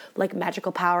like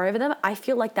magical power over them. I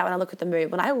feel like that when I look at the moon.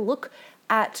 When I look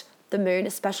at the moon,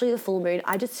 especially the full moon,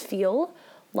 I just feel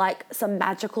like some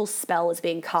magical spell is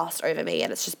being cast over me,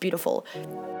 and it's just beautiful.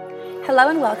 Hello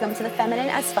and welcome to the Feminine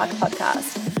as Fuck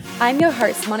podcast. I'm your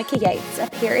host, Monica Yates, a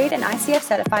period and ICF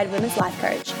certified women's life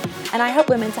coach, and I help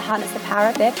women to harness the power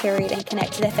of their period and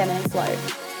connect to their feminine flow.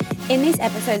 In these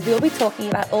episodes, we will be talking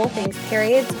about all things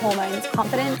periods, hormones,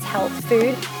 confidence, health,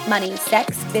 food, money,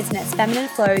 sex, business, feminine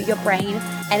flow, your brain,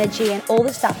 energy, and all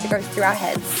the stuff that goes through our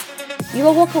heads. You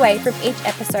will walk away from each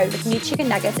episode with new chicken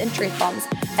nuggets and truth bombs,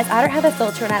 as I don't have a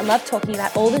filter and I love talking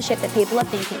about all the shit that people are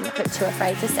thinking but too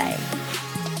afraid to say.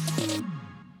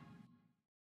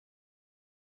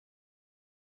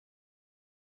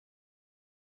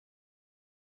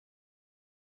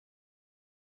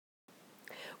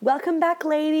 Welcome back,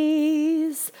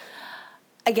 ladies.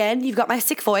 Again, you've got my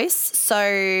sick voice, so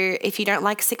if you don't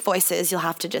like sick voices, you'll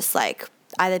have to just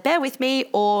either bear with me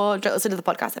or don't listen to the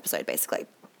podcast episode, basically.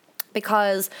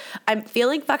 Because I'm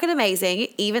feeling fucking amazing,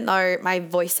 even though my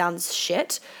voice sounds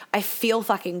shit. I feel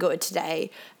fucking good today.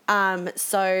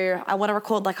 So I want to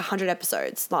record 100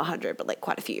 episodes, not 100, but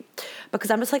quite a few, because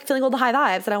I'm just feeling all the high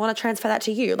vibes and I want to transfer that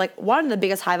to you. One of the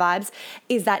biggest high vibes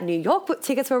is that New York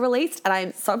tickets were released, and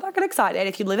I'm so fucking excited.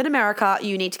 If you live in America,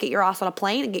 you need to get your ass on a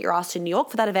plane and get your ass to New York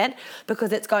for that event,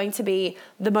 because it's going to be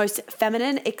the most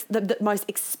feminine, the most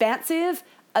expansive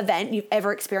event you've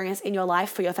ever experienced in your life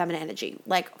for your feminine energy.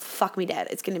 Fuck me dead.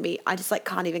 It's going to be, I just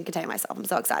can't even contain myself. I'm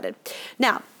so excited.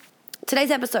 Now,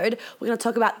 today's episode, we're going to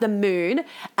talk about the moon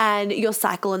and your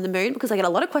cycle in the moon, because I get a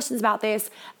lot of questions about this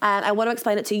and I want to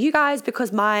explain it to you guys,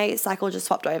 because my cycle just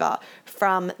swapped over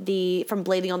from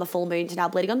bleeding on the full moon to now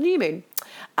bleeding on the new moon,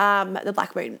 the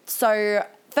black moon. So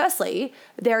firstly,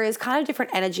 there is kind of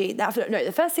different energy. Now,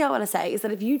 the first thing I want to say is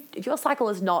that if your cycle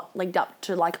is not linked up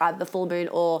to either the full moon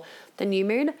or the new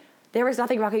moon, there's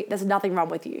nothing wrong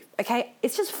with you, okay?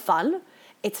 It's just fun.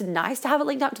 It's nice to have it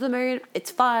linked up to the moon.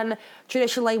 It's fun.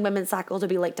 Traditionally, women's cycles will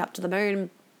be linked up to the moon.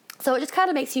 So it just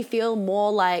kind of makes you feel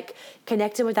more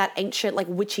connected with that ancient,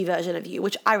 witchy version of you,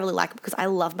 which I really like because I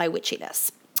love my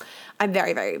witchiness. I'm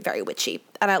very, very, very witchy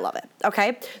and I love it.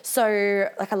 Okay. So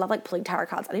I love pulling tarot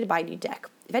cards. I need to buy a new deck.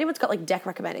 If anyone's got deck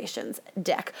recommendations,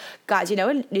 deck. Guys,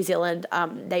 in New Zealand,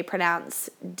 they pronounce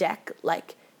deck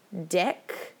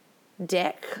deck,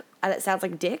 and it sounds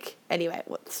like dick. Anyway,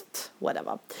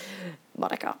 whatever.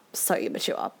 Monica, so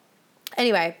immature.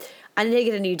 Anyway, I need to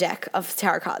get a new deck of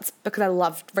tarot cards because I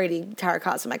love reading tarot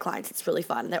cards for my clients. It's really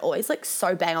fun. And they're always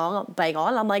so bang on.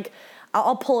 I'm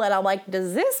I'll pull it. I'm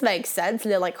does this make sense?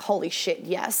 And they're holy shit,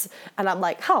 yes. And I'm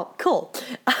oh, cool.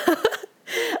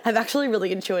 I'm actually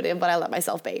really intuitive, but I let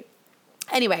myself be.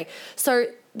 Anyway, so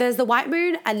there's the white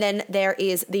moon and then there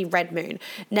is the red moon.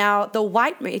 Now, the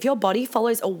white moon, if your body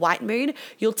follows a white moon,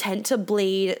 you'll tend to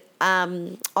bleed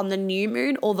on the new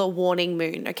moon or the waning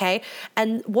moon, okay?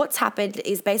 And what's happened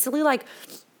is basically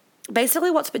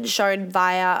what's been shown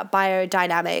via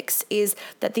biodynamics is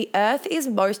that the earth is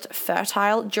most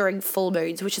fertile during full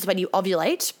moons, which is when you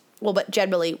ovulate, but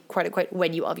generally, quote unquote,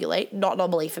 when you ovulate, not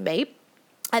normally for me.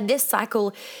 And this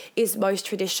cycle is most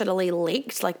traditionally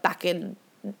linked, back in,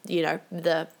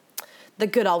 the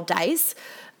good old days.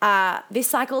 This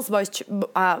cycle is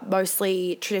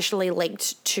mostly traditionally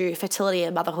linked to fertility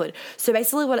and motherhood. So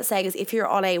basically what it's saying is if you're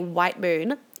on a white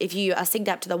moon, if you are synced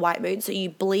up to the white moon, so you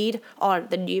bleed on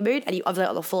the new moon and you ovulate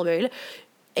on the full moon,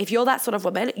 if you're that sort of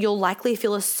woman, you'll likely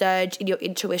feel a surge in your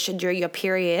intuition during your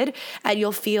period, and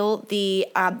you'll feel the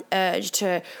urge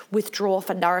to withdraw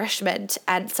for nourishment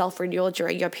and self-renewal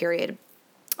during your period.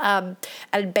 And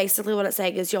basically what it's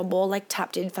saying is you're more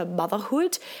tapped in for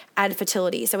motherhood and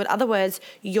fertility. So in other words,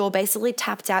 you're basically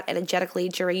tapped out energetically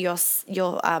during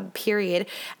your period,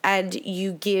 and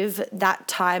you give that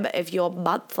time of your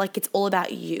month it's all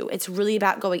about you. It's really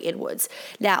about going inwards.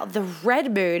 Now, the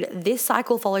red moon, this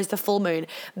cycle follows the full moon,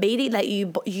 meaning that you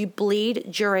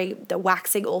bleed during the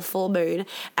waxing or full moon,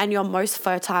 and you're most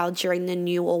fertile during the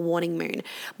new or waning moon.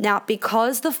 Now,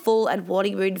 because the full and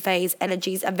waning moon phase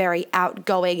energies are very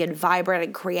outgoing and vibrant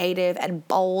and creative and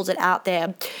bold and out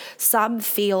there, some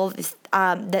feel this,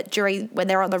 that when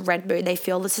they're on the red moon, they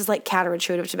feel this is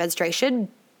counterintuitive to menstruation,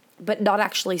 but not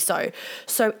actually so.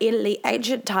 So in the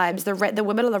ancient times, the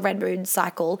women on the red moon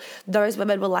cycle, those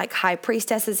women were high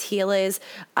priestesses, healers,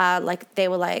 they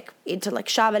were into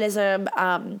shamanism,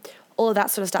 all of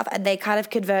that sort of stuff. And they kind of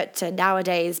convert to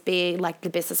nowadays being the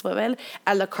business women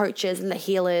and the coaches and the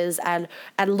healers and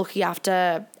looking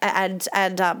after and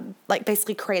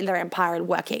basically creating their empire and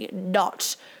working,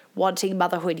 not wanting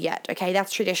motherhood yet. Okay.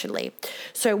 That's traditionally.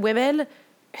 So women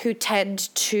who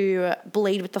tend to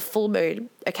bleed with the full moon,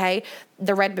 okay,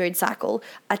 the red moon cycle,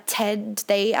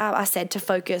 they are said to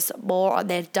focus more on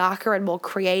their darker and more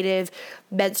creative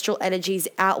menstrual energies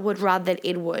outward rather than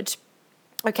inward.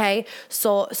 Okay,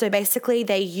 so basically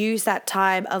they use that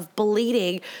time of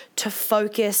bleeding to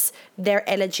focus their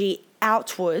energy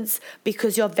outwards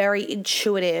because you're very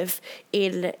intuitive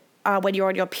in when you're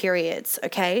on your periods,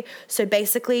 okay? So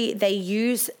basically they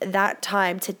use that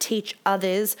time to teach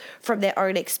others from their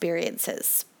own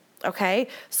experiences. Okay,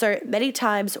 so many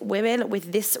times women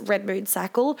with this red moon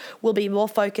cycle will be more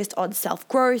focused on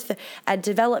self-growth and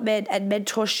development and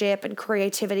mentorship and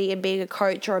creativity and being a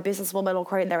coach or a businesswoman or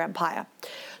creating their empire.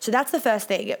 So that's the first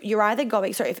thing. You're either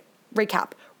going,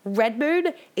 recap, red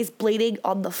moon is bleeding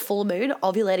on the full moon,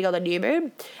 ovulating on the new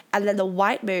moon, and then the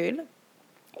white moon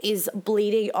is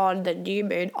bleeding on the new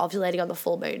moon, ovulating on the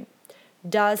full moon.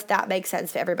 Does that make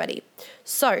sense for everybody?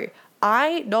 So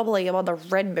I normally am on the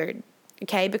red moon.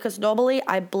 Okay, because normally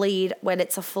I bleed when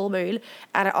it's a full moon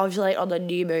and I ovulate on the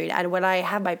new moon. And when I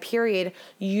have my period,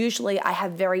 usually I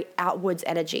have very outwards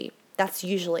energy. That's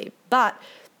usually. But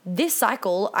this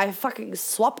cycle, I fucking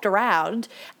swapped around.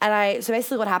 So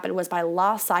basically what happened was my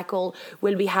last cycle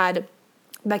when we had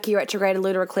Mercury retrograde and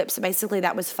lunar eclipse, basically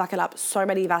that was fucking up so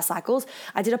many of our cycles.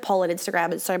 I did a poll on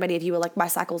Instagram and so many of you were like, my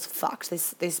cycle's fucked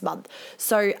this month.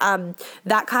 So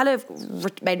that kind of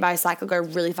made my cycle go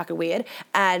really fucking weird.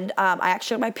 And I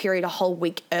actually got my period a whole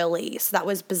week early. So that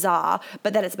was bizarre,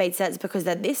 but then it's made sense because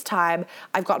then this time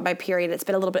I've got my period. It's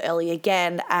been a little bit early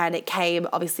again, and it came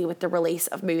obviously with the release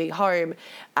of moving home,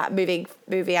 moving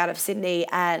out of Sydney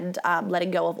and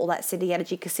letting go of all that Sydney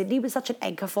energy, because Sydney was such an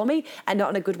anchor for me, and not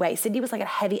in a good way. Sydney was like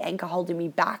a heavy anchor holding me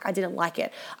back. I didn't like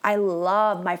it. I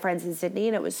love my friends in Sydney,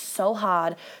 and it was so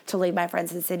hard to leave my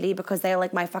friends in Sydney because they are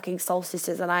like my fucking soul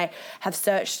sisters, and I have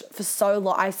searched for so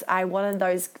long. I wanted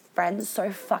those friends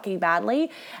so fucking badly,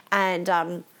 and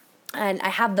I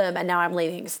have them, and now I'm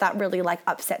leaving. So that really like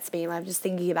upsets me. And I'm just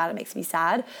thinking about it, makes me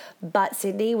sad. But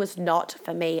Sydney was not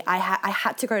for me. I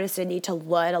had to go to Sydney to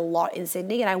learn a lot in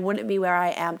Sydney, and I wouldn't be where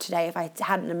I am today if I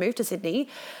hadn't moved to Sydney.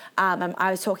 I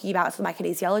was talking about this with my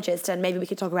kinesiologist, and maybe we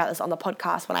could talk about this on the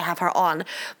podcast when I have her on.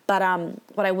 But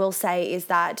what I will say is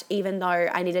that even though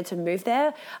I needed to move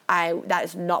there, that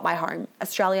is not my home.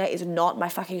 Australia is not my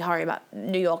fucking home.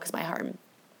 New York is my home.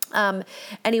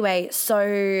 Anyway,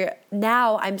 so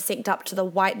now I'm synced up to the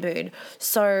white moon.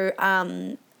 So,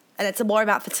 and it's more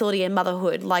about fertility and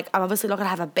motherhood. Like, I'm obviously not going to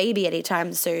have a baby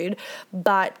anytime soon,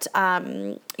 but,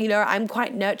 I'm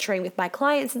quite nurturing with my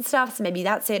clients and stuff. So maybe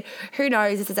that's it. Who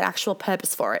knows if there's an actual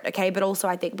purpose for it. Okay. But also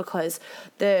I think because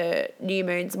the new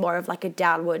moon's more of like a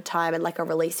downward time and like a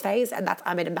release phase. And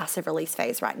I'm in a massive release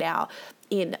phase right now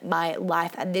in my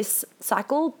life. And this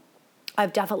cycle,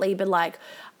 I've definitely been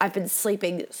I've been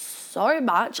sleeping so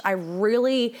much. I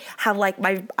really have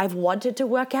I've wanted to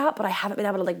work out, but I haven't been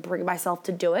able to bring myself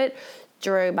to do it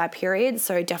during my period.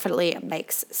 So definitely it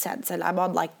makes sense. And I'm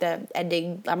on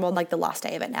the last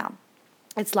day of it now.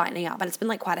 It's lightening up, and it's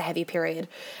been quite a heavy period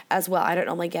as well. I don't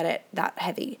normally get it that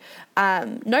heavy.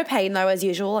 No pain though, as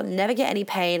usual. Never get any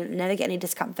pain, never get any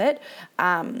discomfort.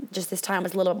 Just this time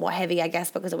was a little bit more heavy, I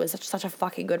guess, because it was such a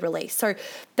fucking good release. So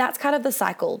that's kind of the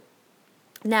cycle.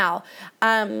 Now,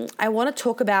 I want to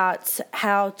talk about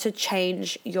how to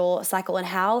change your cycle and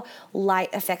how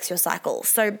light affects your cycle.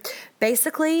 So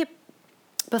basically,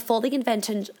 before the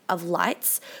invention of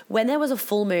lights, when there was a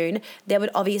full moon, there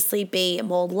would obviously be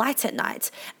more light at night.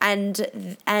 And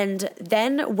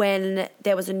then when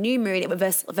there was a new moon, it would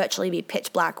virtually be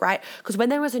pitch black, right? Because when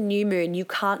there was a new moon, you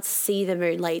can't see the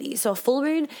moon, ladies. So a full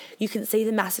moon, you can see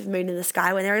the massive moon in the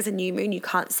sky. When there is a new moon, you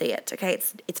can't see it, okay?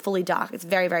 It's fully dark. It's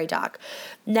very, very dark.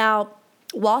 Now,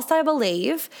 whilst I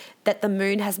believe that the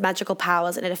moon has magical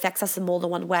powers and it affects us in more than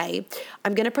one way,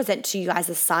 I'm going to present to you guys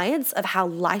the science of how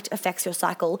light affects your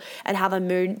cycle and how the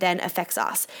moon then affects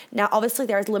us. Now, obviously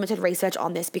there is limited research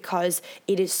on this because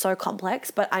it is so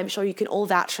complex, but I'm sure you can all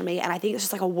vouch for me. And I think it's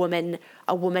just a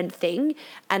woman thing,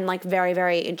 and very,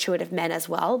 very intuitive men as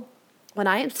well. When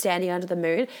I am standing under the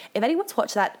moon, if anyone's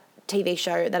watched that TV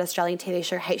show, that Australian TV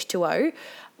show H2O,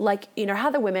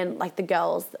 how the women, the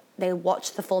girls, they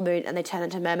watch the full moon and they turn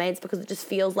into mermaids because it just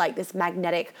feels like this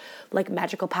magnetic,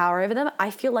 magical power over them.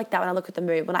 I feel like that when I look at the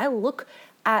moon. When I look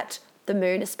at the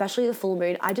moon, especially the full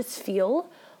moon, I just feel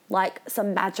like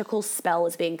some magical spell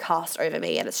is being cast over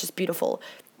me, and it's just beautiful.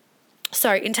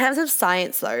 So in terms of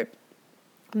science though,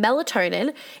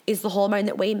 melatonin is the hormone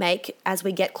that we make as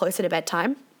we get closer to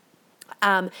bedtime.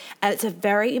 And it's a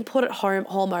very important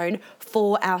hormone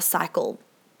for our cycle.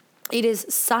 It is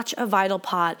such a vital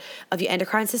part of your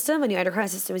endocrine system, and your endocrine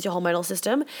system is your hormonal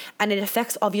system, and it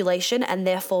affects ovulation and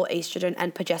therefore estrogen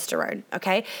and progesterone,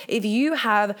 okay? If you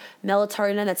have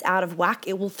melatonin that's out of whack,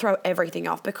 it will throw everything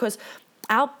off because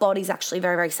our body's actually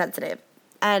very, very sensitive.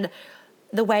 And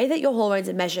the way that your hormones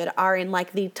are measured are in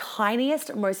like the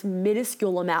tiniest, most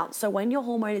minuscule amount. So when your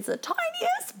hormone is the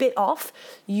tiniest bit off,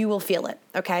 you will feel it,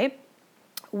 okay?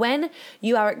 When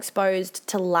you are exposed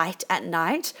to light at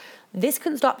night, this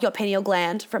can stop your pineal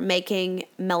gland from making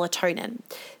melatonin.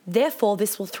 Therefore,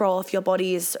 this will throw off your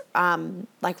body's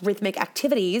like rhythmic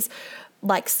activities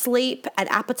like sleep and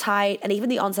appetite and even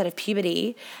the onset of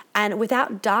puberty. And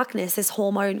without darkness, this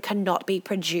hormone cannot be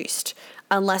produced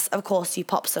unless, of course, you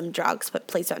pop some drugs, but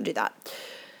please don't do that.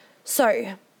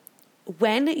 So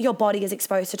when your body is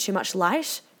exposed to too much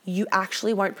light, you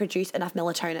actually won't produce enough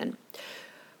melatonin.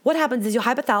 What happens is your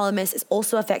hypothalamus is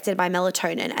also affected by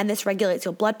melatonin, and this regulates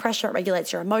your blood pressure, it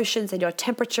regulates your emotions and your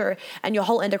temperature and your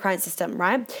whole endocrine system,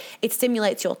 right? It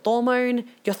stimulates your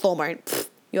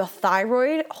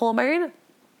thyroid hormone,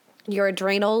 your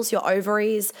adrenals, your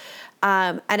ovaries,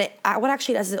 and what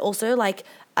actually does is it also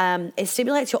it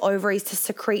stimulates your ovaries to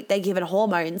secrete their given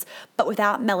hormones, but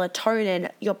without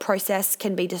melatonin, your process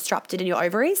can be disrupted in your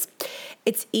ovaries.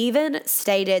 It's even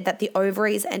stated that the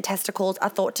ovaries and testicles are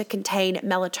thought to contain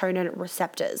melatonin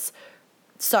receptors.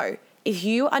 So if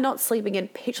you are not sleeping in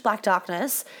pitch black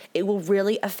darkness, it will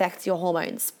really affect your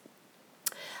hormones.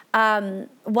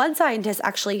 One scientist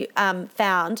actually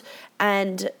found,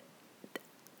 and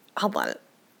hold on,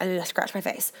 I need to scratch my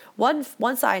face. One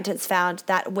scientist found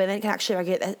that women can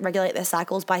actually regulate their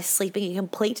cycles by sleeping in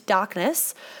complete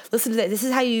darkness. Listen to this. This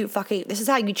is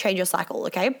how you change your cycle,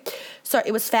 okay? So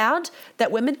it was found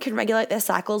that women can regulate their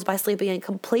cycles by sleeping in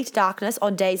complete darkness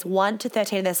on days 1 to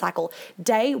 13 of their cycle.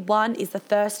 Day 1 is the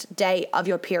first day of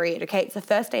your period, okay? It's the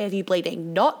first day of you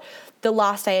bleeding, not the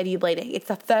last day of you bleeding. It's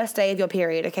the first day of your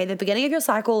period, okay? The beginning of your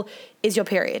cycle is your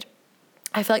period.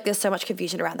 I feel like there's so much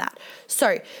confusion around that.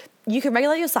 So you can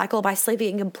regulate your cycle by sleeping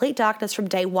in complete darkness from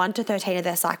day 1 to 13 of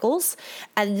their cycles.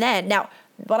 And then, now,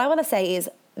 what I want to say is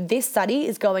this study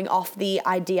is going off the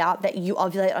idea that you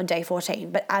ovulate on day 14.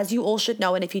 But as you all should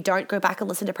know, and if you don't, go back and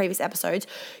listen to previous episodes,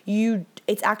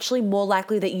 it's actually more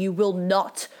likely that you will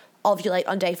not ovulate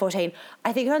on day 14.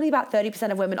 I think only about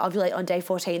 30% of women ovulate on day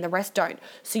 14, the rest don't.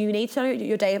 So you need to know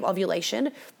your day of ovulation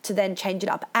to then change it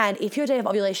up. And if your day of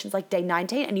ovulation is like day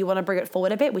 19 and you want to bring it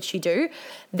forward a bit, which you do,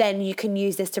 then you can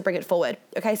use this to bring it forward.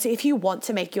 Okay, so if you want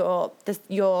to make your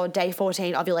day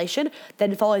 14 ovulation,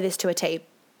 then follow this to a T.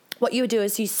 What you would do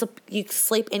is you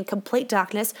sleep in complete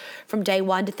darkness from day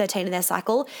 1 to 13 in their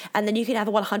cycle, and then you can have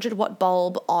a 100-watt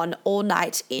bulb on all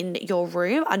night in your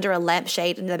room under a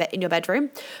lampshade in your bedroom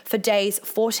for days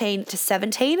 14 to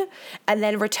 17, and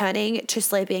then returning to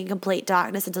sleeping in complete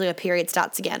darkness until your period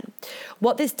starts again.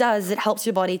 What this does is it helps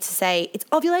your body to say it's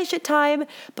ovulation time,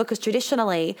 because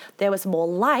traditionally there was more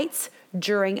light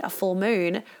during a full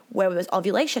moon where it was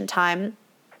ovulation time.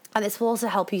 And this will also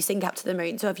help you sync up to the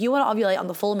moon. So if you want to ovulate on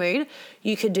the full moon,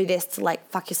 you can do this to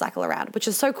fuck your cycle around, which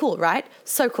is so cool, right?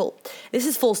 So cool. This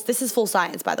is full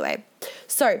science, by the way.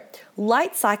 So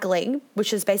light cycling,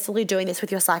 which is basically doing this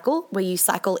with your cycle, where you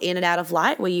cycle in and out of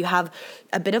light, where you have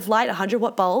a bit of light,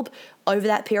 100-watt bulb over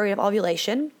that period of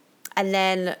ovulation, and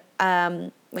then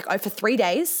over 3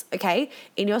 days, okay,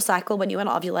 in your cycle when you want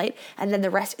to ovulate, and then the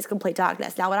rest is complete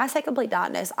darkness. Now, when I say complete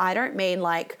darkness, I don't mean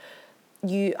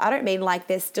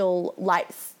there's still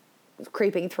lights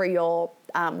creeping through your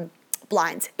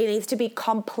blinds. It needs to be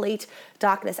complete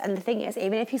darkness. And the thing is,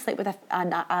 even if you sleep with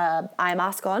an eye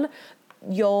mask on,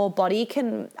 your body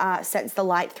can sense the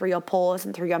light through your pores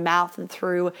and through your mouth and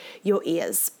through your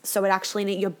ears. So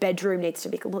your bedroom needs to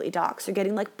be completely dark. So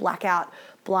getting blackout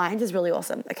blinds is really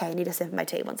awesome. Okay, I need a sip of my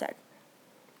tea, one sec.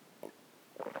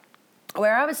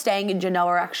 Where I was staying in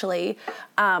Genoa, actually,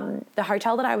 the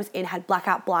hotel that I was in had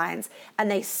blackout blinds,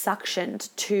 and they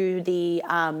suctioned to the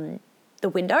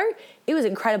window. It was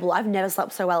incredible. I've never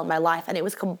slept so well in my life, and it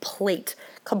was complete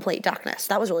darkness.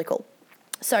 That was really cool.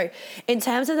 So in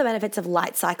terms of the benefits of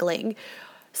light cycling,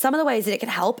 some of the ways that it can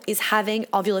help is having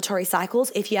ovulatory cycles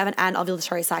if you have an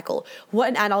anovulatory cycle. What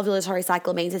an anovulatory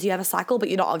cycle means is you have a cycle, but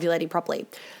you're not ovulating properly.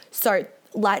 So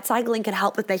light cycling can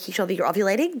help with making sure that you're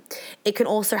ovulating. It can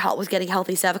also help with getting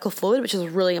healthy cervical fluid, which is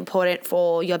really important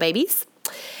for your babies.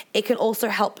 It can also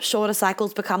help shorter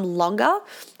cycles become longer,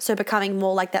 so becoming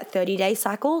more like that 30-day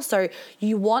cycle. So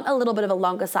you want a little bit of a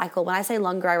longer cycle. When I say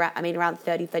longer, I mean around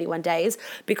 30, 31 days,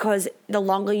 because the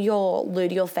longer your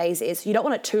luteal phase is, you don't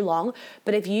want it too long,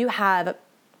 but if you have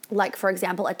like for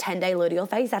example, a 10-day luteal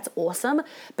phase, that's awesome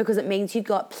because it means you've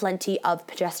got plenty of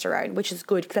progesterone, which is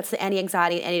good because that's the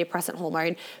anti-anxiety and antidepressant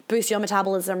hormone, boosts your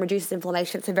metabolism, reduces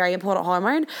inflammation. It's a very important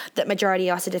hormone that majority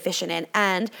of us are deficient in.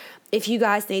 And if you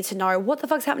guys need to know what the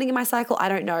fuck's happening in my cycle, I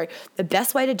don't know. The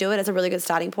best way to do it is a really good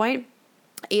starting point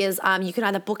is you can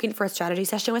either book in for a strategy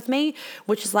session with me,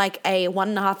 which is like a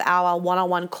 1.5 hour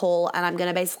one-on-one call, and I'm going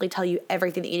to basically tell you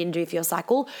everything that you need to do for your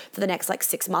cycle for the next like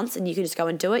 6 months, and you can just go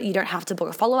and do it. You don't have to book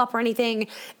a follow-up or anything.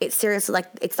 It's seriously like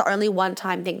it's the only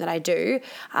one-time thing that I do,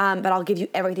 but I'll give you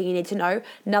everything you need to know.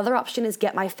 Another option is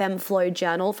get my FemFlow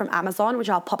journal from Amazon, which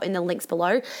I'll pop in the links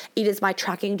below. It is my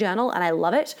tracking journal and I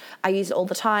love it. I use it all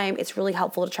the time. It's really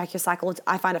helpful to track your cycle.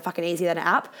 I find it fucking easier than an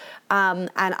app.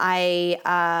 And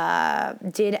I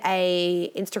did a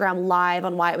Instagram live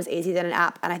on why it was easier than an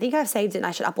app, and I think I've saved it and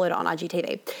I should upload it on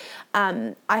IGTV.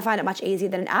 I find it much easier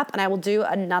than an app, and I will do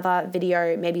another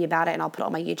video maybe about it and I'll put it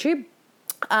on my YouTube.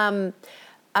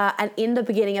 And in the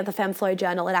beginning of the FemFlow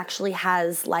journal, it actually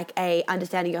has like a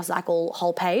understanding your cycle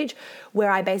whole page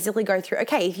where I basically go through,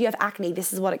 okay, if you have acne,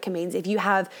 this is what it can mean. If you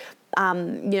have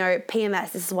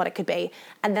PMS, this is what it could be.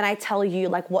 And then I tell you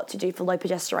like what to do for low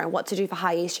progesterone, what to do for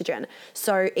high estrogen.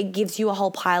 So it gives you a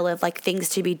whole pile of like things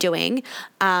to be doing,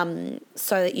 so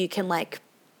that you can like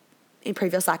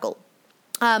improve your cycle.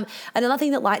 Another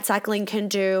thing that light cycling can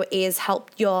do is help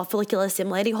your follicular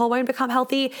stimulating hormone become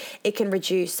healthy. It can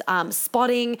reduce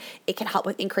spotting. It can help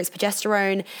with increased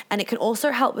progesterone, and it can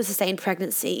also help with sustained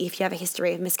pregnancy if you have a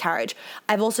history of miscarriage.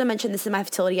 I've also mentioned this in my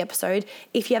fertility episode.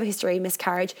 If you have a history of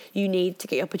miscarriage, you need to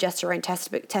get your progesterone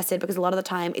tested because a lot of the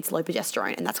time it's low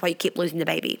progesterone, and that's why you keep losing the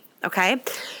baby. Okay,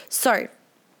 so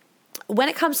when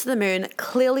it comes to the moon,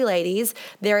 clearly, ladies,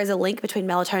 there is a link between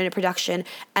melatonin production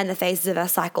and the phases of our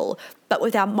cycle. But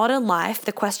with our modern life,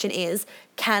 the question is,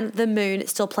 can the moon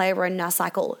still play a role in our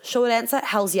cycle? Short answer,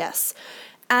 hell's yes.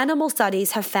 Animal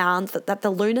studies have found that the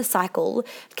lunar cycle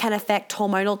can affect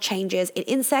hormonal changes in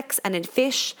insects and in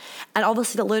fish. And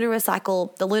obviously the lunar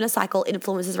cycle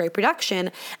influences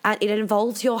reproduction, and it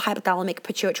involves your hypothalamic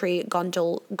pituitary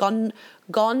gondol,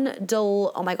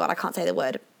 oh my God, I can't say the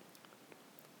word.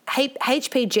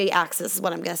 HPG axis is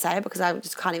what I'm going to say because I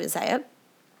just can't even say it.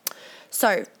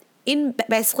 So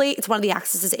basically it's one of the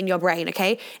axes in your brain,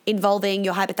 okay, involving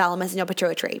your hypothalamus and your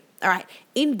pituitary. All right.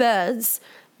 In birds,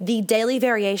 the daily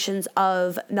variations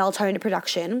of melatonin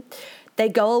production, they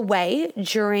go away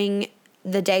during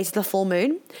the days of the full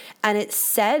moon, and it's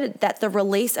said that the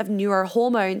release of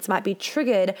neurohormones might be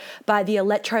triggered by the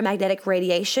electromagnetic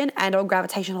radiation and or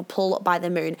gravitational pull by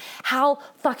the moon. How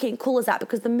fucking cool is that?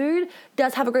 Because the moon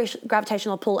does have a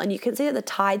gravitational pull, and you can see that the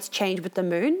tides change with the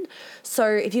moon. So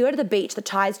if you go to the beach, the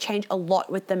tides change a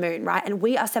lot with the moon, right? And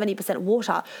we are 70%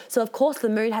 water. So of course the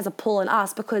moon has a pull on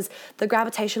us because the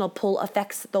gravitational pull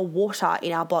affects the water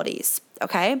in our bodies.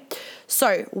 Okay,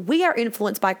 so we are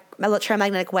influenced by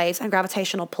electromagnetic waves and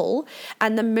gravitational pull,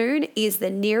 and the moon is the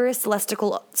nearest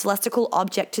celestial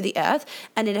object to the Earth,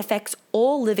 and it affects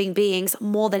all living beings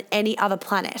more than any other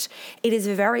planet. It is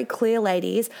very clear,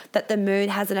 ladies, that the moon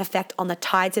has an effect on the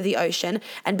tides of the ocean,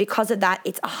 and because of that,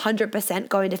 it's 100%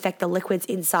 going to affect the liquids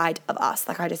inside of us,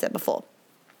 like I just said before.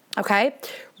 Okay,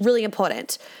 really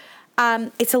important.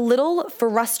 It's a little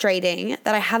frustrating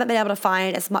that I haven't been able to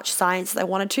find as much science as I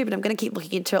wanted to, but I'm going to keep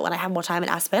looking into it when I have more time in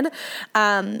Aspen.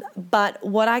 But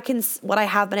what I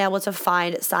have been able to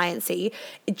find sciencey,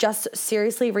 it just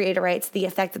seriously reiterates the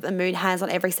effect that the moon has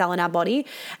on every cell in our body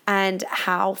and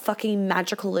how fucking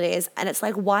magical it is. And it's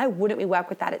like, why wouldn't we work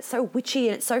with that? It's so witchy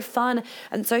and it's so fun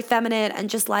and so feminine and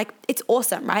just like, it's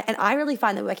awesome, right? And I really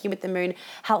find that working with the moon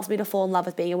helps me to fall in love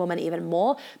with being a woman even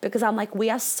more because I'm like,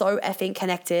 we are so effing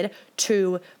connected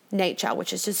to nature,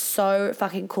 which is just so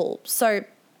fucking cool. So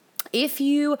if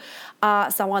you are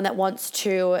someone that wants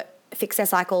to fix their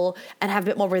cycle and have a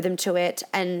bit more rhythm to it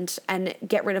and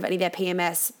get rid of any of their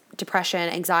PMS, depression,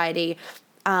 anxiety,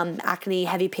 acne,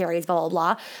 heavy periods, blah, blah,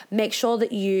 blah, make sure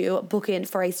that you book in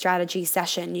for a strategy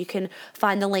session. You can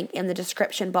find the link in the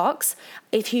description box.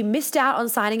 If you missed out on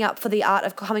signing up for the Art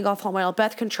of Coming Off Hormonal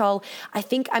Birth Control, I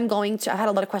think I've had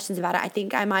a lot of questions about it. I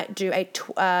think I might do a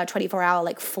 24-hour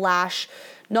like flash,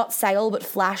 not sale, but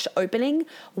flash opening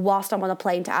whilst I'm on a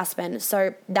plane to Aspen.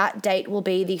 So that date will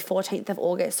be the 14th of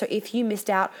August. So if you missed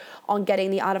out on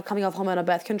getting the Art of Coming Off Hormonal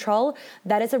Birth Control,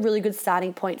 that is a really good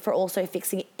starting point for also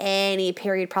fixing any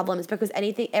period problems because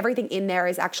everything in there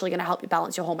is actually going to help you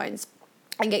balance your hormones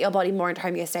and get your body more into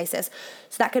homeostasis.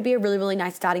 So that could be a really, really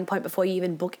nice starting point before you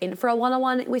even book in for a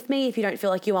one-on-one with me. If you don't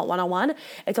feel like you want one-on-one,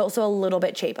 it's also a little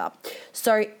bit cheaper.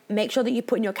 So make sure that you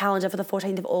put in your calendar for the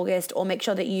 14th of August or make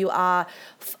sure that you are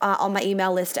on my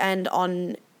email list and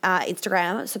on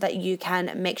Instagram so that you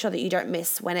can make sure that you don't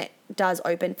miss when it does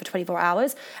open for 24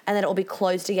 hours, and then it will be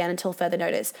closed again until further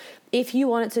notice. If you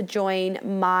wanted to join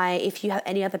if you have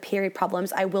any other period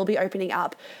problems, I will be opening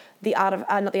up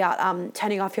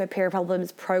turning off your period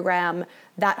problems program.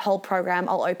 That whole program,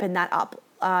 I'll open that up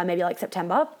maybe like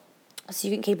September. So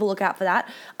you can keep a lookout for that.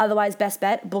 Otherwise, best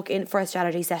bet, book in for a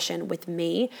strategy session with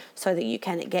me so that you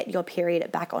can get your period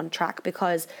back on track,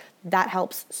 because that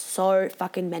helps so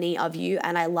fucking many of you.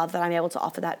 And I love that I'm able to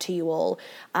offer that to you all,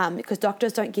 because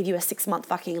doctors don't give you a 6-month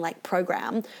fucking like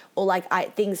program or like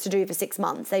things to do for 6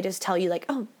 months. They just tell you like,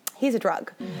 oh, here's a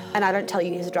drug. And I don't tell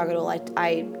you here's a drug at all.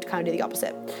 I kind of do the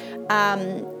opposite.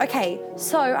 Okay,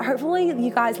 so hopefully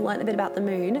you guys learned a bit about the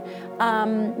moon.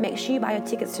 Make sure you buy your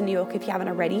tickets to New York if you haven't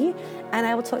already. And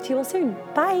I will talk to you all soon.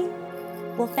 Bye.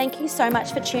 Well, thank you so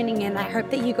much for tuning in. I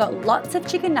hope that you got lots of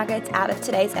chicken nuggets out of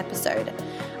today's episode.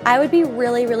 I would be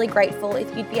really, really grateful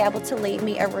if you'd be able to leave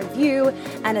me a review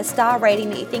and a star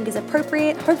rating that you think is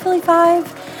appropriate, hopefully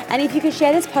 5. And if you could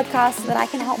share this podcast so that I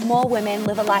can help more women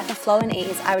live a life of flow and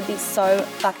ease, I would be so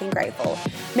fucking grateful.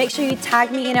 Make sure you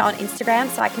tag me in it on Instagram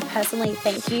so I can personally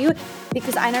thank you,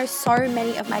 because I know so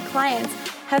many of my clients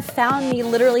have found me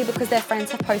literally because their friends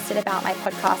have posted about my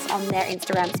podcast on their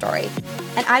Instagram story.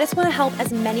 And I just want to help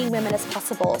as many women as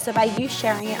possible. So by you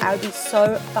sharing it, I would be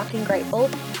so fucking grateful,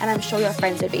 and I'm sure your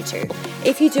friends would be too.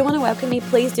 If you do want to welcome me,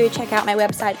 please do check out my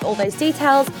website for all those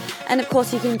details. And of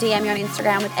course, you can DM me on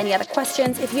Instagram with any other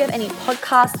questions. If you have any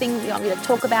podcast things you want me to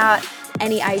talk about,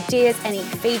 any ideas, any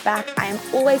feedback, I am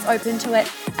always open to it,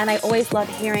 and I always love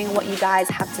hearing what you guys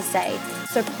have to say.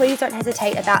 So please don't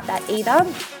hesitate about that either.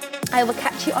 I will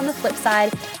catch you on the flip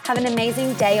side. Have an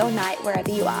amazing day or night wherever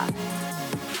you are.